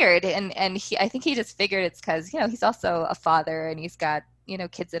 tired. And I think he just figured it's because, you know, he's also a father and he's got, you know,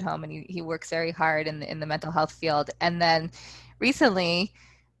 kids at home, and he works very hard in the mental health field. And then recently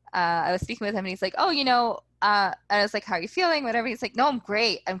I was speaking with him, and he's like, oh, you know, and I was like, how are you feeling? Whatever. He's like, no, I'm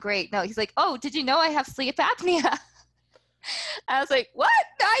great. No, he's like, oh, did you know I have sleep apnea? I was like, what?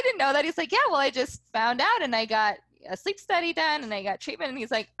 No, I didn't know that. He's like, yeah, well, I just found out, and I got a sleep study done, and I got treatment. And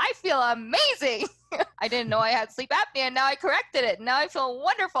he's like, I feel amazing. I didn't know I had sleep apnea, and now I corrected it. Now I feel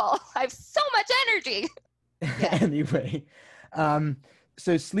wonderful. I have so much energy. Yeah. Anyway,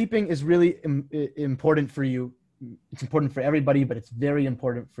 so sleeping is really important for you. It's important for everybody, but it's very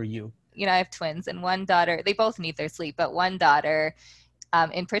important for you. You know, I have twins, and one daughter, they both need their sleep, but one daughter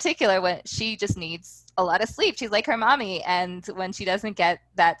in particular, when she just needs a lot of sleep. She's like her mommy. And when she doesn't get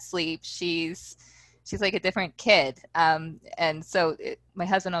that sleep, she's she's like a different kid. And so my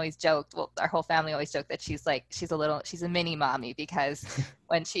husband always joked, well, our whole family always joked that she's a mini mommy, because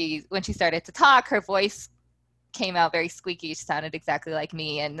when she started to talk, her voice came out very squeaky. She sounded exactly like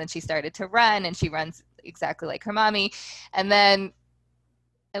me. And then she started to run, and she runs exactly like her mommy. And then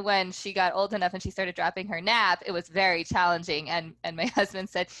when she got old enough and she started dropping her nap, it was very challenging. And my husband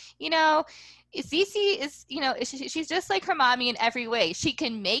said, Cece is, she's just like her mommy in every way. She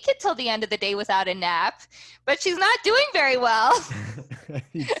can make it till the end of the day without a nap, but she's not doing very well.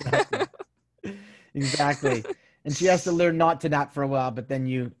 Exactly. And she has to learn not to nap for a while, but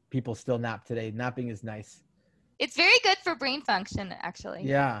then people still nap today. Napping is nice. It's very good for brain function, actually.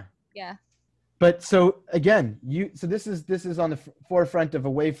 Yeah. Yeah. But so again, this is on the forefront of a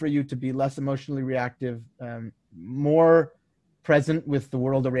way for you to be less emotionally reactive, more present with the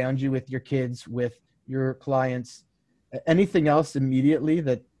world around you, with your kids, with your clients. Anything else immediately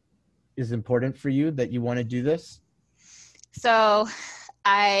that is important for you that you want to do this? So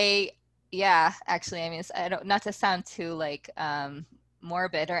actually, I mean, I don't, not to sound too like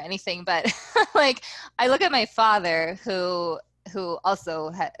morbid or anything, but like I look at my father who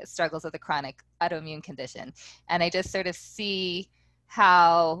also struggles with a chronic autoimmune condition, and I just sort of see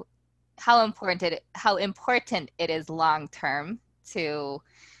how important it is long term to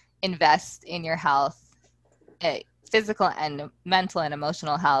invest in your health, physical and mental and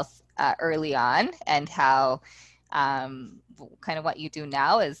emotional health early on, and how kind of what you do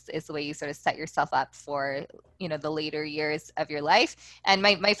now is the way you sort of set yourself up for the later years of your life. And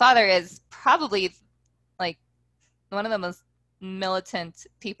my father is probably like one of the most militant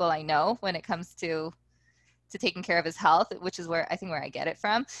people I know when it comes to taking care of his health, which is where I get it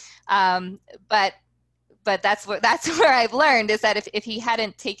from. But that's where I've learned is that if he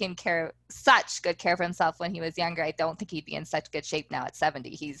hadn't taken such good care of himself when he was younger, I don't think he'd be in such good shape now at 70.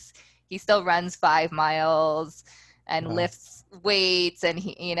 He still runs 5 miles and lifts weights, and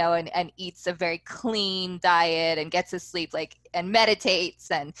he and eats a very clean diet and gets his sleep, and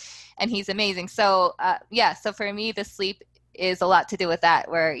meditates, and he's amazing. So so for me, the sleep is a lot to do with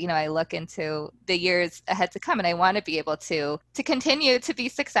that, where I look into the years ahead to come, and I want to be able to continue to be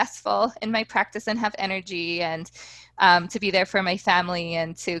successful in my practice and have energy, and to be there for my family,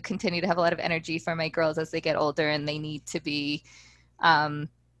 and to continue to have a lot of energy for my girls as they get older and they need to be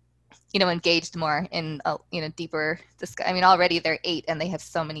engaged more in deeper discussion. I mean, already they're 8 and they have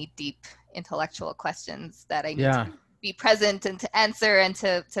so many deep intellectual questions that I need to be present and to answer, and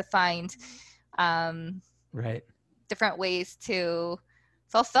to find different ways to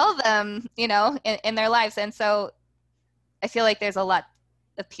fulfill them, in their lives. And so I feel like there's a lot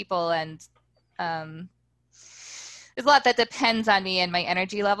of people, and there's a lot that depends on me and my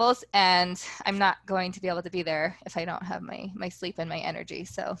energy levels, and I'm not going to be able to be there if I don't have my sleep and my energy.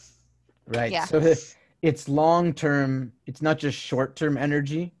 So so it's long-term. It's not just short-term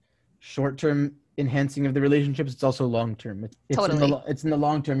energy, short-term enhancing of the relationships. It's also long-term. It's in the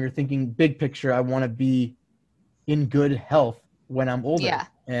long term. You're thinking big picture. I want to be in good health when I'm older.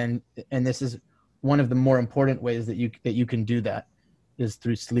 And this is one of the more important ways that you can do that is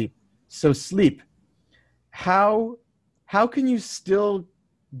through sleep. So sleep, how can you still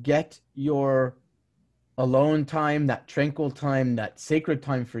get your alone time, that tranquil time, that sacred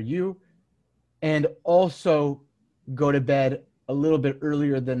time for you, and also go to bed a little bit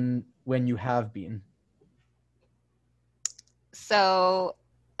earlier than when you have been? So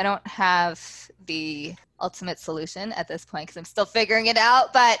I don't have the ultimate solution at this point because I'm still figuring it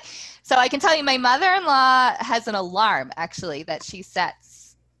out. But so I can tell you, my mother-in-law has an alarm actually that she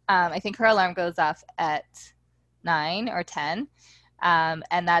sets. I think her alarm goes off at 9 or 10.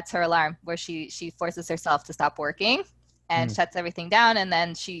 And that's her alarm, where she forces herself to stop working and shuts everything down. And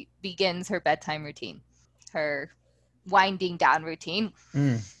then she begins her bedtime routine, her winding down routine.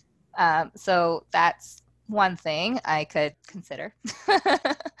 So that's one thing I could consider.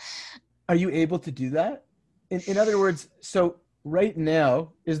 Are you able to do that? In other words, so right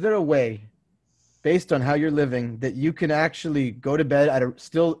now, is there a way, based on how you're living, that you can actually go to bed at a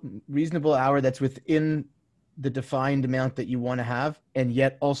still reasonable hour that's within the defined amount that you want to have, and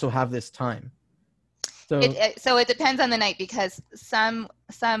yet also have this time? So it depends on the night, because some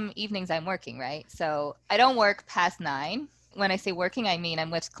evenings I'm working, right? So I don't work past 9. When I say working, I mean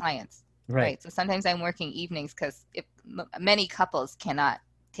I'm with clients, right? So sometimes I'm working evenings because many couples cannot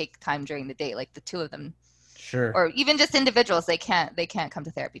take time during the day, like the two of them, or even just individuals, they can't come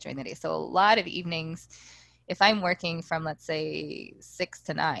to therapy during the day. So a lot of evenings, if I'm working from, let's say, 6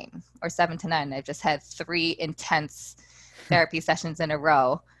 to 9 or 7 to 9, I've just had 3 intense therapy sessions in a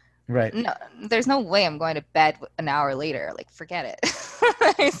row. Right. No, there's no way I'm going to bed an hour later. Like, forget it.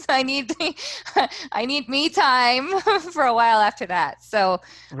 I need I need me time for a while after that. So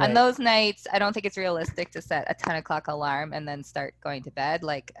Right. on those nights, I don't think it's realistic to set a 10 o'clock alarm and then start going to bed.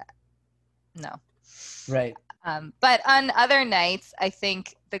 Like, no. Right. But on other nights, I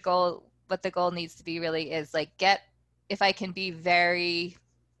think what the goal needs to be really is like if I can be very,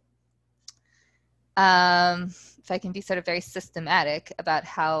 if I can be sort of very systematic about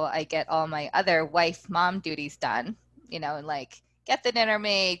how I get all my other mom duties done, and like get the dinner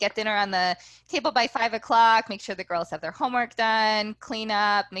made, get dinner on the table by 5 o'clock, make sure the girls have their homework done, clean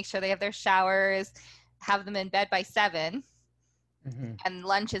up, make sure they have their showers, have them in bed by 7, and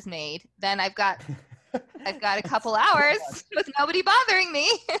lunch is made. Then I've got a couple hours with nobody bothering me.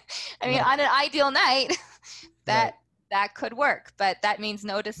 I mean, on an ideal night, that could work, but that means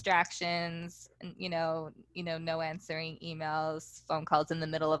no distractions, no answering emails, phone calls in the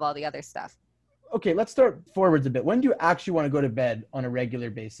middle of all the other stuff. Okay, let's start forwards a bit. When do you actually want to go to bed on a regular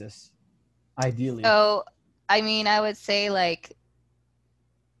basis, ideally? So, I mean, I would say like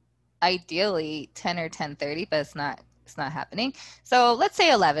ideally 10 or 10:30, but it's not happening. So let's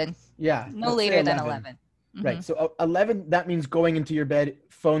say 11. Yeah. No later than 11. Right. So 11, that means going into your bed,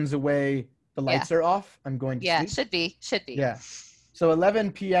 phones away, the lights are off. I'm going to sleep. Should be. Yeah. So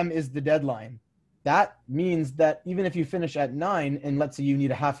 11 p.m. is the deadline. That means that even if you finish at 9, and let's say you need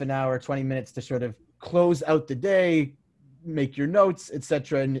a half an hour, 20 minutes to sort of close out the day, make your notes,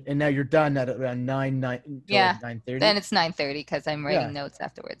 etc., and now you're done at around 9:30. Then it's 9:30 because I'm writing notes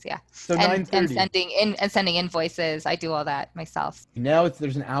afterwards. Yeah. So 9:30 and sending invoices. I do all that myself. Now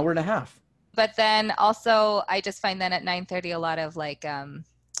there's an hour and a half. But then also I just find that at 9:30 a lot of like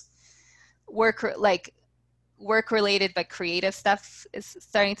work related but creative stuff is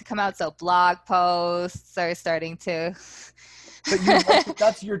starting to come out. So blog posts are starting to. But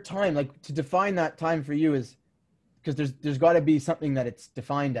that's your time. Like, to define that time for you is because there's got to be something that it's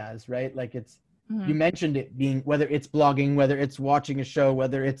defined as, right? Like it's you mentioned it being, whether it's blogging, whether it's watching a show,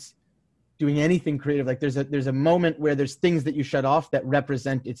 whether it's doing anything creative. Like there's a moment where there's things that you shut off that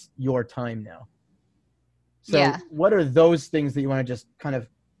represent it's your time now. So what are those things that you want to just kind of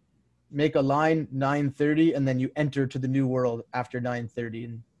make a line 9:30 and then you enter to the new world after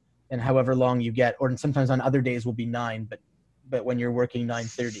 9:30 and however long you get, or sometimes on other days will be 9, but when you're working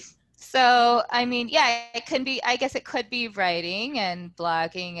 9:30. So, I mean, it can be, I guess it could be writing and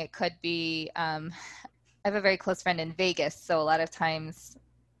blogging. It could be, I have a very close friend in Vegas. So a lot of times,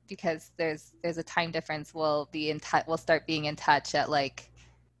 because there's a time difference, we'll start being in touch at like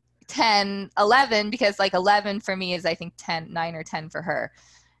 10, 11, because like 11 for me is I think 9 or 10 for her.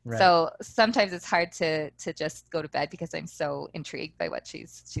 Right. So sometimes it's hard to just go to bed because I'm so intrigued by what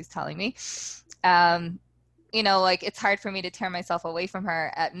she's telling me. Like it's hard for me to tear myself away from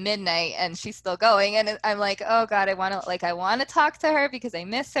her at midnight and she's still going. And I'm like, oh God, I want to talk to her because I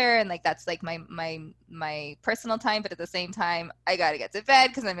miss her. And like, that's like my personal time. But at the same time, I got to get to bed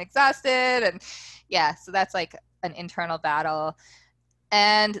because I'm exhausted. And so that's like an internal battle.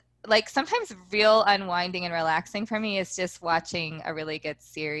 And like sometimes real unwinding and relaxing for me is just watching a really good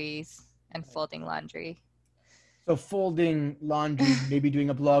series and folding laundry. So folding laundry, maybe doing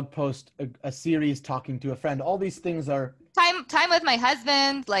a blog post, a series, talking to a friend, all these things are time with my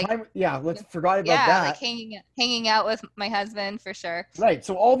husband. Like let's forget about that. Like hanging out with my husband for sure. Right.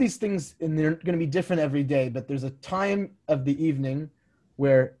 So all these things, and they're going to be different every day, but there's a time of the evening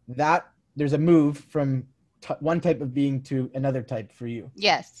where there's a move from one type of being to another type for you.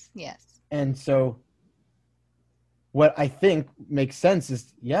 Yes. And so what I think makes sense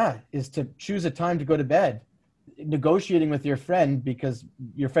is to choose a time to go to bed, negotiating with your friend because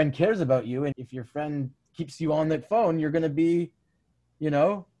your friend cares about you. And if your friend keeps you on that phone, you're going to be,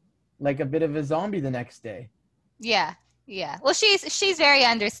 like a bit of a zombie the next day. Yeah. Well, she's very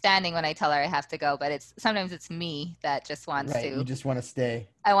understanding when I tell her I have to go, but sometimes it's me that just wants to. You just want to stay.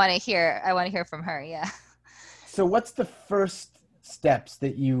 I want to hear from her. Yeah. So what's the first steps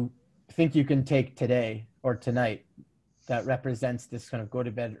that you think you can take today or tonight that represents this kind of go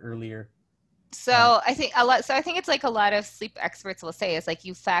to bed earlier? So I think it's like a lot of sleep experts will say is like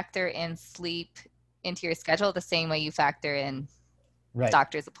you factor in sleep into your schedule the same way you factor in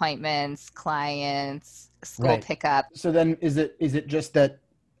doctor's appointments, clients, school pickup. So then is it just that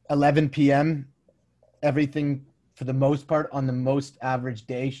 11 p.m. everything for the most part on the most average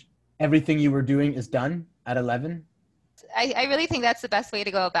day, everything you were doing is done at 11? I really think that's the best way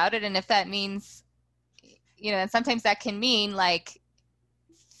to go about it. And if that means, and sometimes that can mean like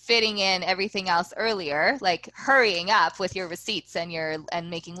fitting in everything else earlier, like hurrying up with your receipts and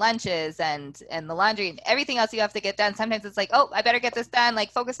making lunches and the laundry and everything else you have to get done. Sometimes it's like, oh, I better get this done,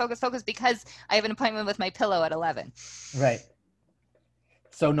 like focus because I have an appointment with my pillow at 11. Right.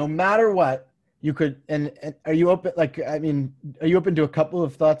 So no matter what, you could, and are you open, like, I mean, are you open to a couple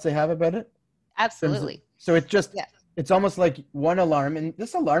of thoughts I have about it? Absolutely. So it's just, it's almost like one alarm, and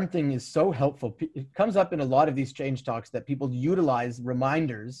this alarm thing is so helpful. It comes up in a lot of these change talks that people utilize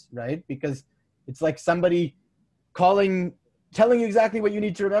reminders, right? Because it's like somebody telling you exactly what you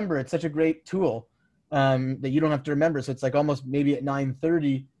need to remember. It's such a great tool that you don't have to remember. So it's like almost maybe at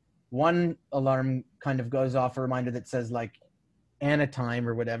 9:30, one alarm kind of goes off a reminder that says like Anna time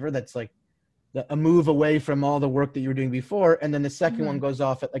or whatever. That's like a move away from all the work that you were doing before. And then the second one goes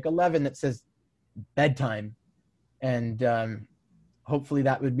off at like 11 that says bedtime. And hopefully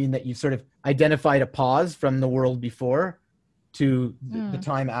that would mean that you sort of identified a pause from the world before to the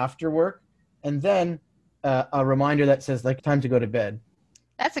time after work. And then a reminder that says like time to go to bed.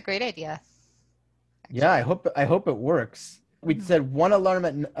 That's a great idea. Actually. Yeah, I hope it works. We said one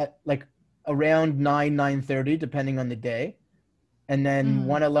alarm at like around 9:30, depending on the day. And then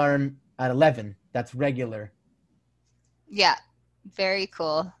one alarm at 11. That's regular. Yeah, very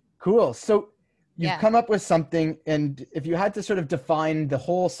cool. Cool. So you've come up with something, and if you had to sort of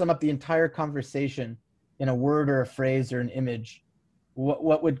sum up the entire conversation in a word or a phrase or an image,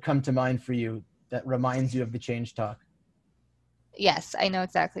 what would come to mind for you that reminds you of the change talk? Yes, I know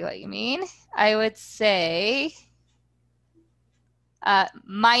exactly what you mean. I would say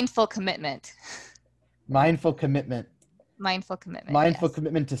mindful commitment. Mindful commitment. Mindful commitment. Mindful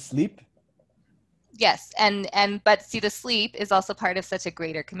commitment to sleep. Yes, but see, the sleep is also part of such a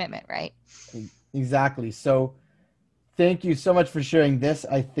greater commitment, right? Exactly. So thank you so much for sharing this.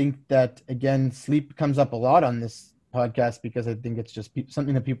 I think that, again, sleep comes up a lot on this podcast because I think it's just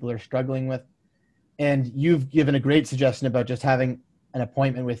something that people are struggling with. And you've given a great suggestion about just having an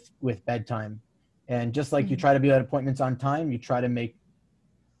appointment with bedtime. And just like you try to be at appointments on time, you try to make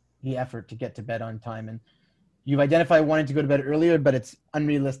the effort to get to bed on time. And you've identified wanting to go to bed earlier, but it's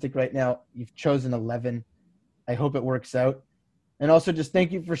unrealistic right now. You've chosen 11. I hope it works out. And also just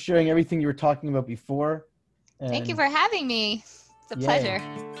thank you for sharing everything you were talking about before. Thank you for having me. It's a pleasure.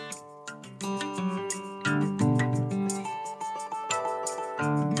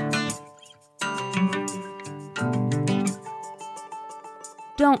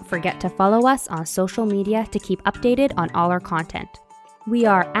 Don't forget to follow us on social media to keep updated on all our content. We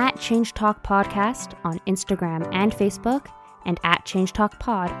are at Change Talk Podcast on Instagram and Facebook, and at Change Talk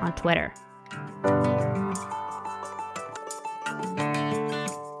Pod on Twitter.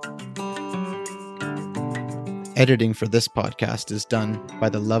 Editing for this podcast is done by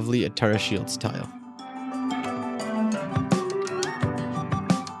the lovely Atara Shields Tile.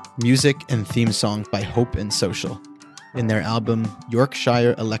 Music and theme song by Hope and Social in their album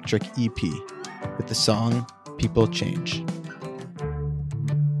Yorkshire Electric EP with the song People Change.